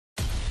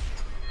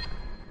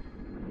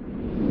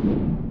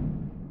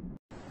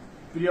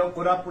प्रिय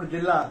कोरापुट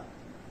जिला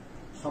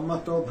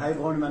समस्त भाई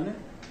भौणी माने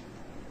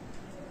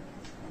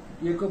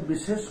एक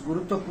विशेष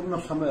गुरुत्वपूर्ण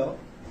समय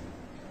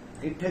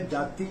इठे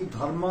जाति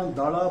धर्म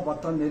दल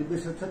मत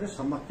निर्विशेष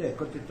समस्त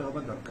एकत्रित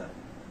होगा दरकार।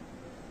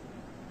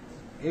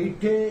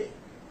 एठे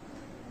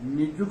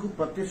निजक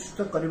प्रतिष्ठित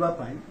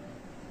करने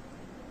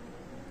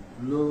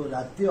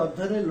राति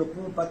अधरे लोक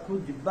पाखु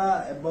जिबा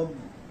एवं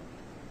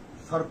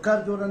सरकार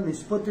जो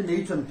निष्पत्ति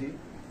नहीं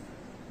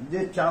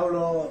जे चाउल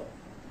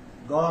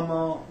गहम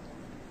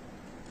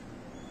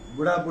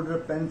बुढ़ा बुढ़ी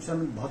पेंशन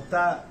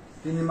भत्ता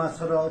 3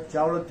 मासर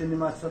चाउल 3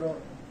 मासर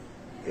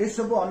ये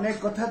सब अनेक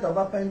कथा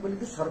दवापाई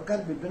बोलिक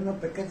सरकार विभिन्न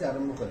पैकेज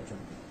आरंभ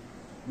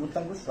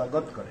कर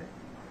स्वागत करे।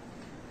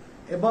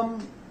 एवं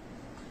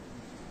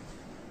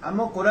आम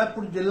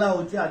कोरापुट जिला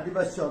हूँ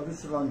आदिवासी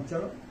अधुषित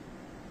अंचल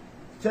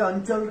से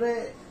अंचल रे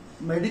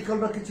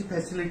मेडिकल किसी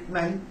फैसिलिटी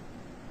नहीं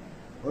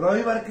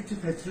रहिबार किसी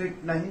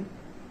फैसिलिटी नहीं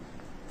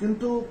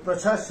किंतु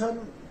प्रशासन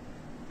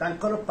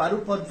तांकर पारु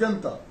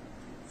पर्यंत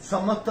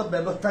समस्त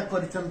व्यवस्था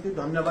करिसंती।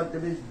 धन्यवाद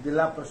देवी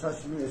जिला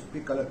प्रशासन एसपी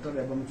कलेक्टर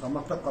एवं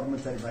समस्त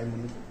कर्मचारी भाई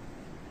मन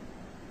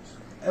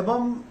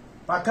एवं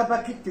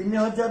पाखापाखि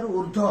 3000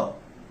 ऊर्ध्व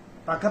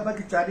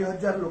पाखापाखि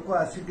 4000 लोक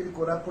आसिक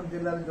कोरापुट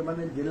जिले जो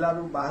मैंने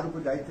जिलू बाहर को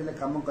जाते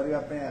कम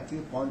करने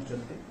आसिक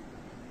पहुंचते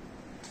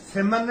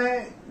से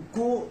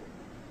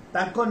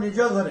निज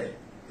घरे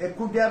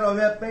एकुटिया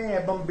रही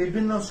एवं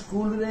विभिन्न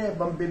स्कूल रे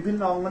एवं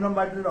विभिन्न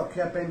अंगनवाड़ी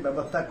रखापी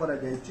व्यवस्था कर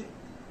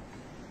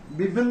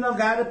विभिन्न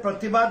गाँव में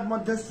प्रतिवाद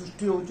मध्य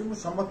सृष्टि होची। मु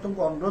समस्त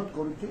को अनुरोध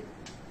करुच्ची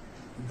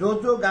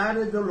जो गाँव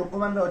में जो लोक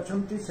मैंने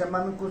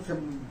अच्छा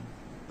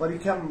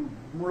परीक्षा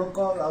मूलक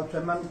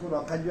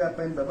रखा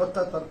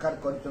व्यवस्था सरकार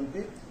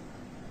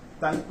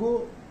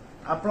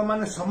आपण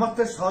मैंने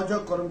समस्ते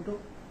सहयोग करंतु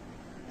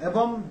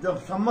एवं जब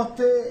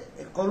समस्ते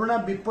कोरोना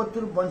विपत्ति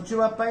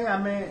बचाई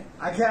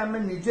आगे आम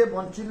निजे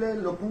बंचिले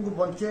लोक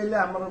बचेले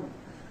आमर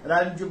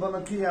राज जीवन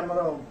की आमर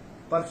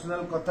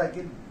पर्सनल कथा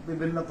कि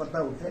विभिन्न कथा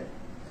उठे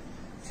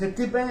से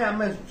आम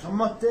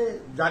समस्ते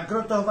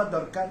जागृत होगा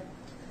दरकार।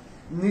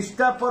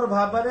 निष्ठापर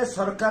भाव में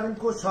सरकार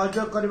को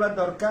सहयोग करने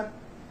दरकार।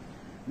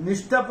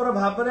 निष्ठापर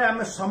भाव में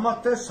आम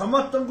समस्ते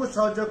समस्त को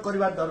सहयोग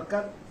करने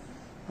दरकार।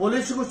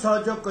 पुलिस को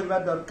सहयोग करने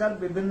दरकार।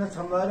 विभिन्न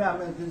समय आम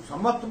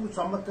समस्त को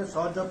समस्ते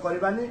सहयोग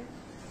करवानी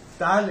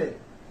ताहले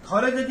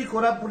थरे जदि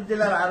कोरापुट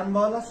जिलार आरंभ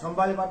होला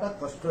संभाळवाटा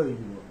कष्ट हो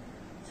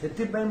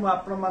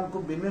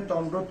विनीत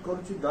अनुरोध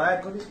करुच्ची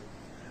दयाकोरी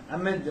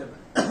आम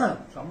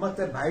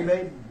समस्ते भाई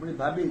भाई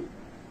भावी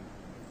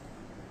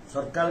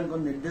सरकार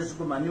निर्देश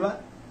को मानिबा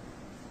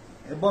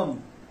एवं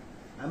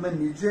आम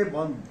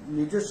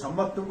निजे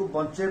समस्त को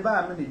बंचेबा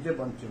आम निजे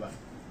बंचेबा।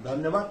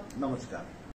 धन्यवाद नमस्कार।